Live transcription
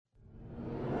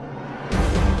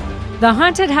The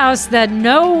haunted house that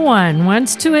no one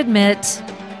wants to admit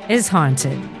is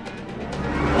haunted.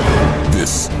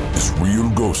 This is Real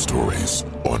Ghost Stories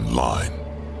Online.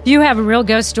 If you have a real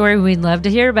ghost story, we'd love to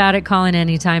hear about it. Call in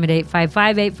anytime at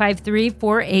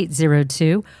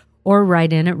 855-853-4802 or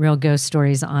write in at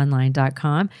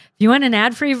realghoststoriesonline.com. If you want an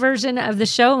ad-free version of the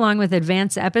show along with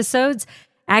advanced episodes,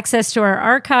 access to our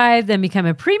archive, then become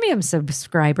a premium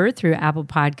subscriber through Apple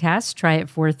Podcasts. Try it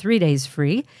for 3 days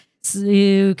free. So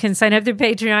you can sign up through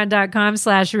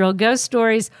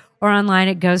patreon.com/realghoststories or online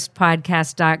at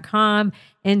ghostpodcast.com.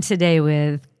 And today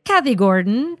with Kathy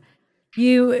Gordon.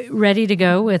 You ready to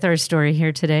go with our story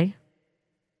here today?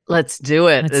 Let's do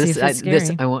it. Let's see if it's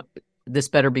scary. This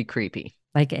better be creepy.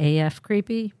 Like AF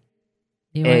creepy?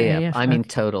 You want AF. I mean, Okay.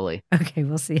 totally. Okay,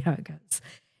 we'll see how it goes.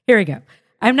 Here we go.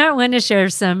 I'm not one to share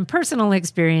some personal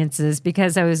experiences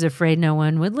because I was afraid no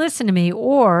one would listen to me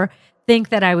or think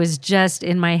that I was just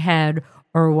in my head,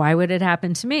 or why would it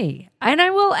happen to me? And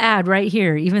I will add right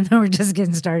here, even though we're just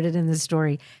getting started in the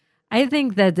story, I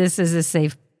think that this is a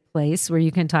safe place where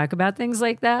you can talk about things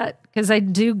like that, because I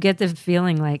do get the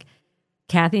feeling like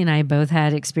Kathy and I both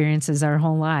had experiences our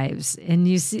whole lives. And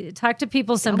you talk to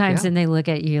people sometimes and they look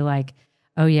at you like,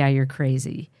 oh yeah, you're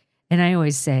crazy. And I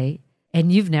always say,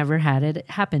 and you've never had it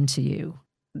happen to you.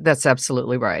 That's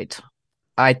absolutely right.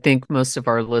 I think most of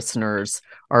our listeners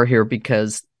are here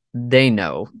because they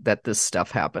know that this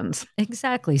stuff happens.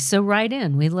 Exactly. So write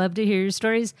in. We love to hear your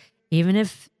stories. Even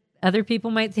if other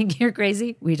people might think you're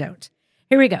crazy, we don't.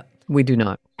 Here we go. We do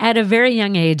not. At a very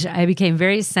young age, I became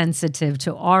very sensitive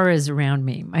to auras around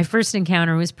me. My first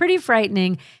encounter was pretty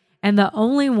frightening, and the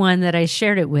only one that I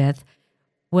shared it with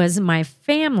was my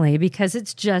family because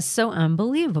it's just so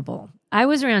unbelievable. I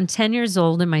was around 10 years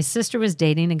old, and my sister was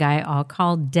dating a guy I'll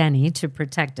call Denny to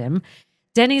protect him.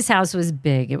 Denny's house was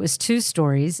big. It was 2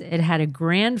 stories. It had a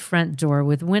grand front door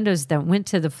with windows that went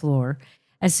to the floor.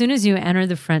 As soon as you enter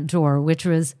the front door, which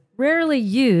was rarely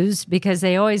used because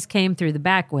they always came through the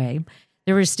back way,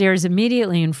 there were stairs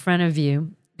immediately in front of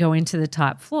you going to the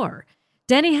top floor.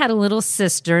 Denny had a little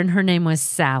sister, and her name was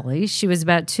Sally. She was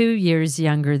about 2 years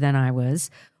younger than I was.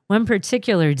 One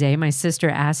particular day, my sister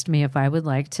asked me if I would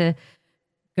like to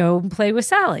go and play with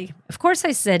Sally. Of course,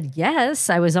 I said yes.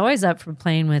 I was always up for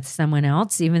playing with someone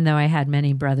else, even though I had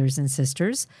many brothers and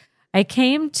sisters. I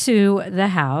came to the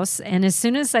house, and as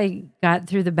soon as I got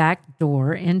through the back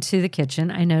door into the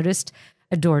kitchen, I noticed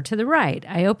a door to the right.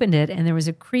 I opened it, and there was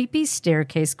a creepy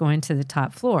staircase going to the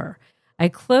top floor. I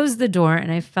closed the door,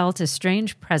 and I felt a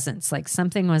strange presence, like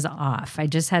something was off. I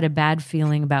just had a bad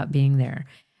feeling about being there.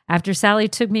 After Sally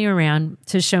took me around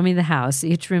to show me the house,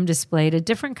 each room displayed a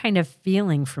different kind of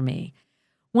feeling for me.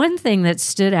 One thing that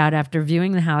stood out after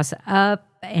viewing the house up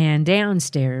and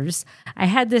downstairs, I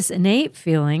had this innate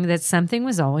feeling that something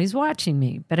was always watching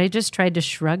me, but I just tried to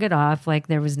shrug it off like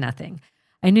there was nothing.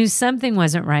 I knew something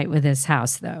wasn't right with this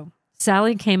house, though.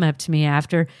 Sally came up to me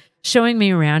after showing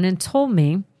me around and told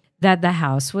me that the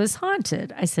house was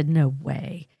haunted. I said, no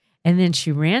way. And then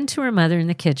she ran to her mother in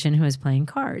the kitchen who was playing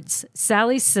cards.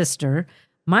 Sally's sister,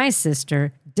 my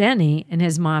sister, Denny, and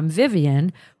his mom,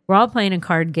 Vivian, were all playing a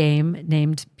card game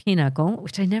named Pinochle,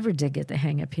 which I never did get the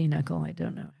hang of Pinochle. I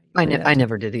don't know. I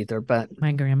never did either, but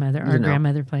my grandmother, our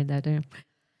grandmother played that too.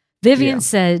 Vivian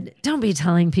said, don't be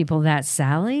telling people that,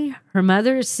 Sally. Her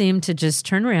mother seemed to just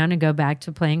turn around and go back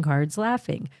to playing cards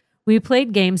laughing. We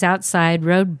played games outside,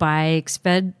 rode bikes,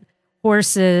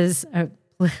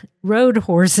 rode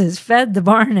horses, fed the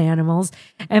barn animals,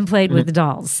 and played with the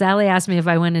dolls. Sally asked me if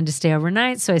I wanted to stay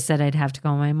overnight, so I said I'd have to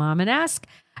call my mom and ask.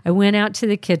 I went out to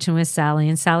the kitchen with Sally,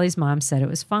 and Sally's mom said it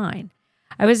was fine.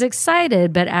 I was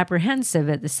excited but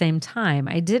apprehensive at the same time.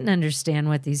 I didn't understand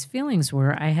what these feelings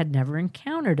were. I had never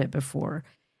encountered it before.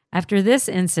 After this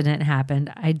incident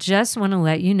happened, I just want to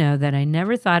let you know that I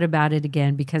never thought about it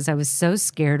again because I was so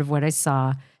scared of what I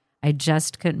saw. I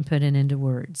just couldn't put it into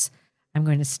words. I'm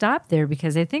going to stop there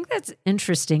because I think that's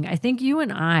interesting. I think you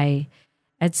and I,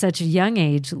 at such a young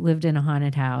age, lived in a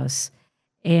haunted house.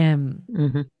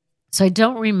 And so I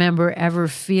don't remember ever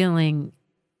feeling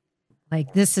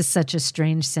like this is such a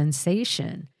strange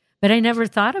sensation. But I never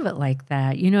thought of it like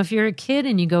that. You know, if you're a kid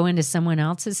and you go into someone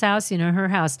else's house, you know, her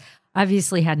house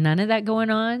obviously had none of that going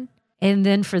on. And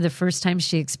then for the first time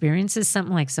she experiences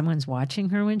something like someone's watching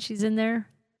her when she's in there.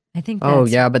 I think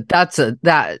that's,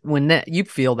 but you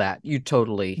feel that, you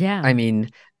totally, I mean,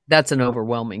 that's an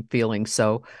overwhelming feeling.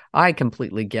 So I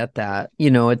completely get that.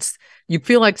 You know, you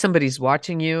feel like somebody's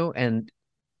watching you, and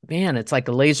man, it's like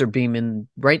a laser beam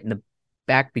right in the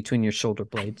back between your shoulder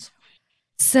blades.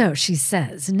 So she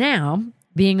says, now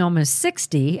being almost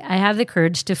 60, I have the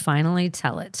courage to finally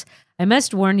tell it. I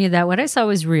must warn you that what I saw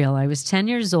was real. I was 10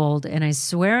 years old, and I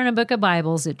swear in a book of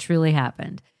Bibles it truly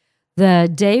happened.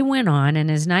 The day went on, and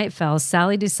as night fell,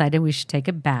 Sally decided we should take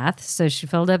a bath. So she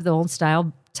filled up the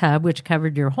old-style tub, which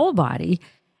covered your whole body,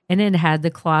 and it had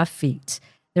the claw feet.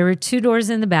 There were 2 doors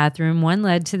in the bathroom. One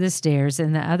led to the stairs,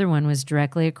 and the other one was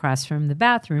directly across from the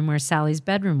bathroom where Sally's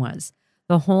bedroom was.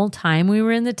 The whole time we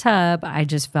were in the tub, I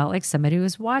just felt like somebody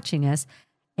was watching us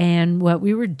and what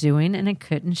we were doing, and I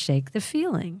couldn't shake the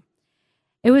feeling.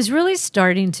 It was really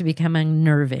starting to become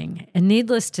unnerving, and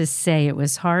needless to say, it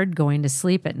was hard going to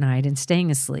sleep at night and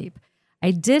staying asleep.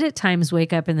 I did at times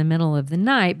wake up in the middle of the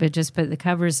night, but just put the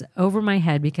covers over my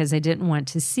head because I didn't want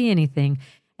to see anything,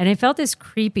 and I felt this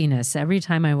creepiness every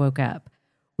time I woke up.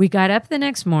 We got up the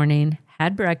next morning,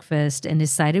 had breakfast, and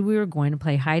decided we were going to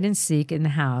play hide and seek in the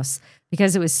house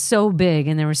because it was so big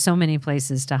and there were so many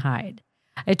places to hide.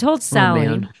 I told Sally,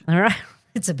 all right,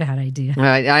 it's a bad idea.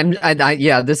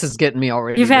 Yeah, this is getting me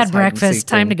already. You've had breakfast,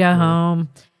 time to go home.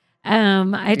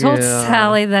 I told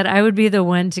Sally that I would be the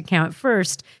one to count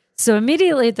first. So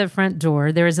immediately at the front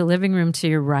door, there was a living room to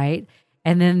your right,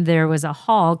 and then there was a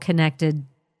hall connected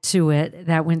to it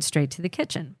that went straight to the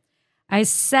kitchen. I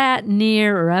sat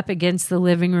near or up against the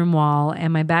living room wall,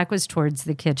 and my back was towards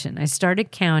the kitchen. I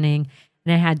started counting,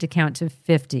 and I had to count to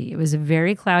 50. It was a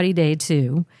very cloudy day,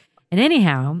 too. And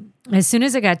anyhow, as soon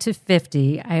as I got to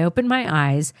 50, I opened my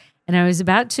eyes, and I was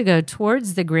about to go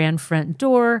towards the grand front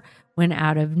door when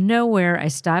out of nowhere, I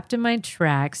stopped in my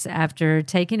tracks after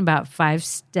taking about 5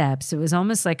 steps. It was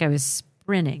almost like I was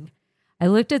sprinting. I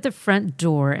looked at the front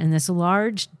door, and this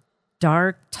large,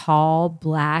 dark, tall,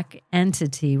 black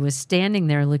entity was standing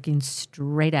there looking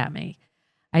straight at me.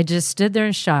 I just stood there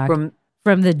in shock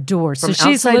from the door. So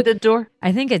she's outside the door?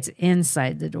 I think it's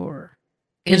inside the door.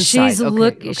 Inside.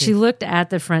 She looked at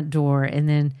the front door, and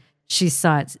then she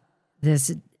saw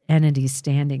this entity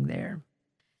standing there.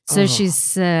 So she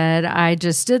said, I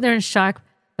just stood there in shock,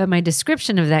 but my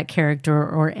description of that character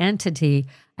or entity,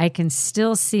 I can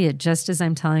still see it just as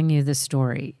I'm telling you the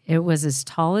story. It was as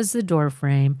tall as the door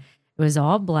frame. It was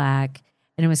all black,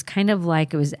 and it was kind of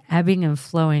like it was ebbing and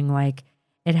flowing, like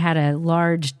it had a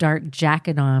large dark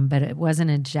jacket on, but it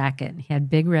wasn't a jacket. He had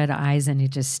big red eyes, and he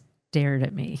just stared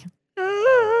at me.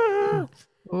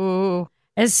 Oh.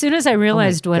 As soon as I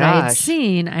realized what I had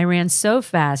seen, I ran so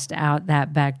fast out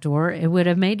that back door, it would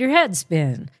have made your head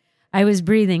spin. I was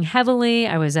breathing heavily,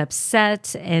 I was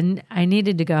upset, and I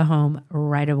needed to go home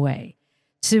right away.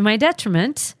 To my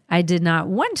detriment, I did not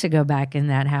want to go back in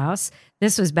that house.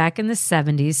 This was back in the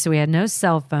 70s, so we had no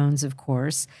cell phones, of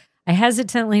course. I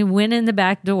hesitantly went in the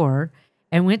back door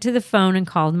and went to the phone and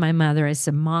called my mother. I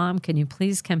said, Mom, can you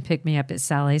please come pick me up at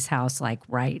Sally's house, like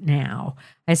right now?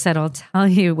 I said, I'll tell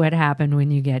you what happened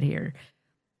when you get here.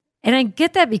 And I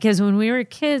get that because when we were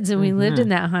kids and we lived in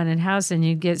that haunted house and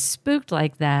you get spooked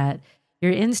like that,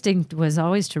 your instinct was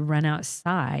always to run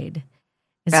outside.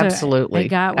 And absolutely.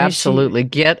 Absolutely.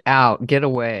 Get out, get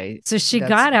away. So she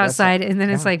got outside, and then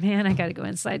it's like, man, I got to go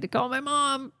inside to call my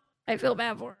mom. I feel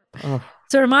bad for her. Oh.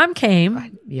 So her mom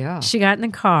came. She got in the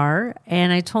car,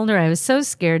 and I told her I was so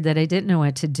scared that I didn't know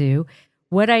what to do,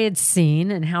 what I had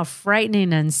seen, and how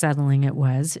frightening and unsettling it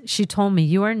was. She told me,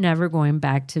 you are never going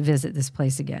back to visit this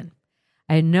place again.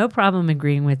 I had no problem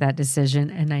agreeing with that decision,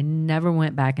 and I never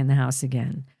went back in the house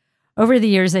again. Over the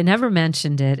years, I never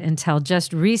mentioned it until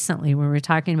just recently when we were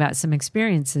talking about some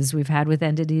experiences we've had with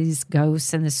entities,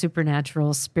 ghosts, and the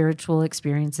supernatural, spiritual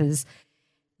experiences.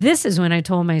 This is when I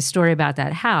told my story about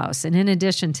that house. And in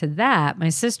addition to that, my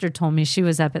sister told me she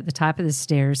was up at the top of the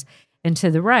stairs, and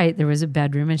to the right, there was a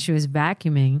bedroom, and she was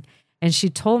vacuuming. And she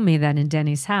told me that in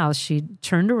Denny's house, she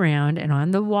turned around, and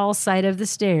on the wall side of the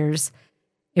stairs,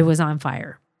 it was on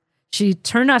fire. She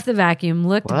turned off the vacuum,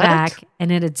 looked back,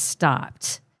 and it had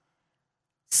stopped.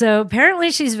 So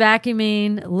apparently she's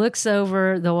vacuuming, looks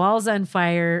over, the wall's on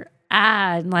fire.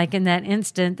 And like in that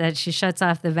instant that she shuts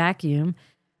off the vacuum,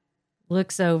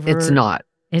 looks over. It's not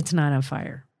on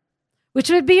fire, which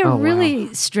would be a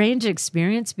really strange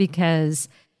experience because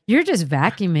you're just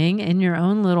vacuuming in your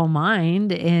own little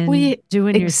mind and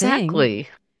doing your thing.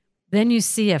 Then you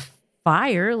see a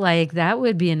fire, like that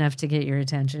would be enough to get your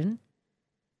attention.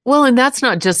 Well, and that's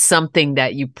not just something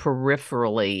that you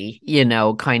peripherally,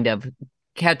 kind of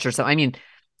catch or something. I mean,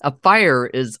 a fire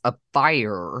is a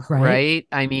fire, right?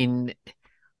 I mean,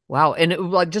 wow. And it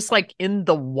was just like in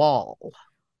the wall.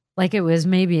 Like it was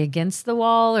maybe against the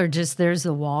wall or just there's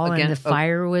the wall and the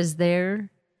fire was there.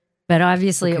 But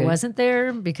obviously it wasn't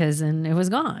there because then it was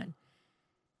gone.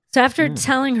 So after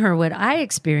telling her what I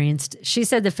experienced, she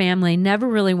said the family never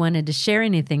really wanted to share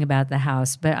anything about the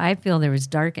house, but I feel there was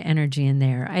dark energy in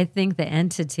there. I think the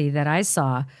entity that I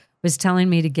saw was telling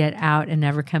me to get out and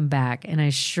never come back, and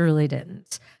I surely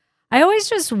didn't. I always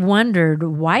just wondered,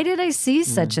 why did I see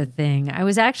such a thing? I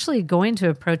was actually going to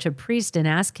approach a priest and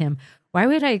ask him, why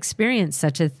would I experience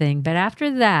such a thing? But after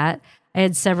that, I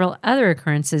had several other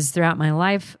occurrences throughout my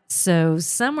life, so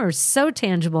some were so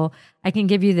tangible, I can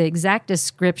give you the exact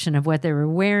description of what they were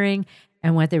wearing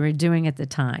and what they were doing at the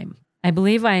time. I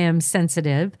believe I am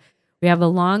sensitive. We have a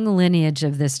long lineage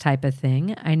of this type of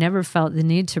thing. I never felt the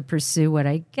need to pursue what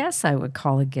I guess I would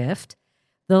call a gift.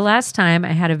 The last time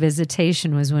I had a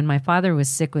visitation was when my father was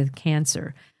sick with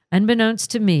cancer.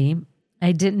 Unbeknownst to me,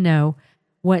 I didn't know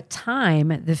what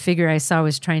time the figure I saw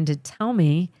was trying to tell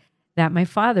me that my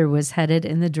father was headed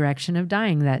in the direction of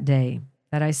dying that day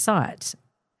that I saw it.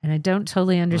 And I don't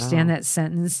totally understand that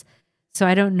sentence. So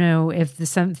I don't know if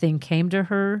something came to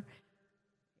her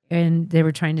and they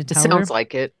were trying to tell her. It sounds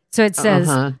like it. So it says,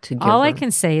 all I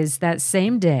can say is that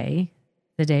same day,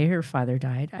 the day her father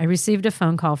died, I received a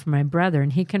phone call from my brother,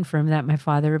 and he confirmed that my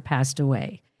father had passed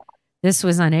away. This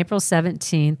was on April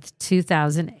 17th,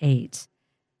 2008.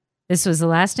 This was the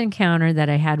last encounter that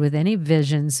I had with any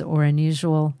visions or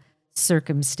unusual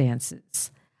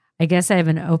circumstances. I guess I have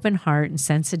an open heart and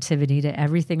sensitivity to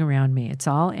everything around me. It's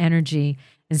all energy,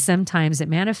 and sometimes it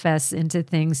manifests into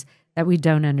things that we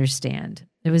don't understand.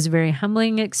 It was a very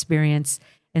humbling experience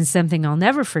and something I'll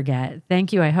never forget.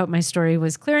 Thank you. I hope my story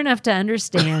was clear enough to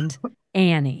understand.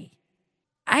 Annie.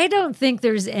 I don't think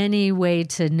there's any way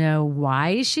to know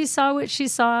why she saw what she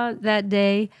saw that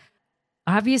day.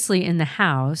 Obviously, in the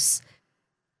house,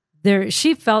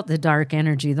 she felt the dark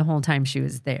energy the whole time she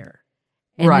was there.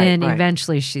 And then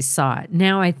eventually she saw it.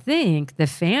 Now, I think the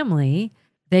family,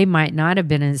 they might not have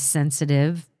been as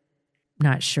sensitive,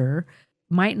 not sure,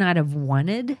 might not have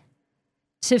wanted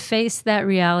to face that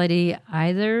reality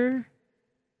either.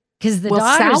 Because the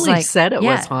daughter's Sally said it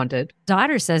was haunted.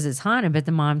 Daughter says it's haunted, but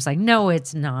the mom's like, no,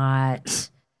 it's not.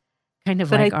 Kind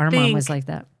of like our mom was like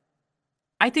that.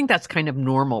 I think that's kind of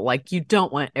normal. Like, you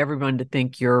don't want everyone to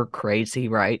think you're crazy,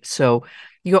 right? So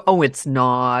you go, oh, it's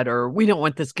not, or we don't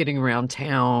want this getting around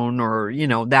town, or,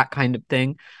 that kind of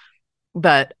thing.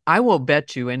 But I will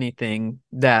bet you anything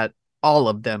that all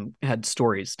of them had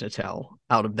stories to tell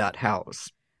out of that house.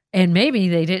 And maybe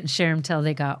they didn't share them till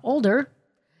they got older.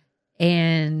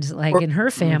 And in her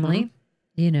family,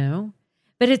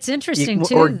 But it's interesting,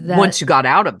 too. Or that once you got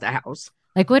out of the house.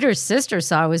 Like what her sister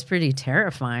saw was pretty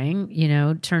terrifying,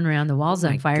 turn around, the wall's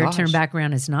on fire, turn back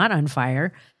around, it's not on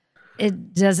fire.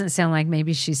 It doesn't sound like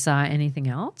maybe she saw anything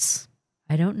else.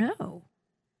 I don't know.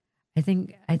 I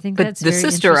think that's very interesting. The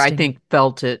sister, I think,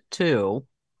 felt it too.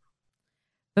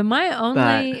 But my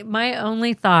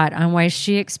only thought on why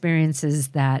she experiences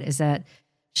that is that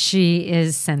she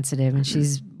is sensitive and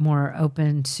she's more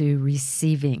open to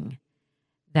receiving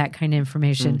that kind of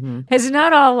information. Mm-hmm. It's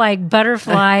not all like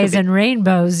butterflies and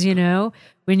rainbows,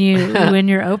 when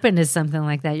you're open to something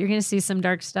like that, you're going to see some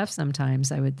dark stuff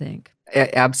sometimes, I would think.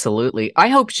 Absolutely. I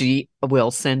hope she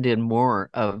will send in more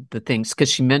of the things, because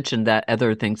she mentioned that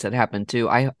other things that happened too.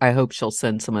 I hope she'll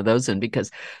send some of those in, because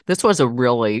this was a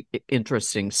really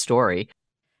interesting story.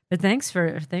 But thanks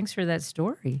for that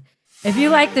story. If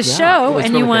you like the show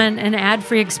and you want an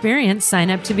ad-free experience, sign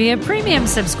up to be a premium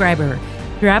subscriber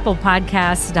through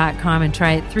applepodcasts.com and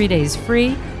try it 3 days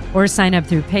free, or sign up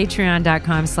through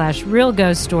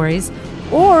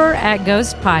patreon.com/realghoststories or at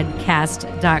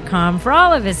ghostpodcast.com. For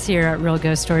all of us here at Real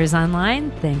Ghost Stories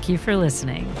Online, thank you for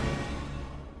listening.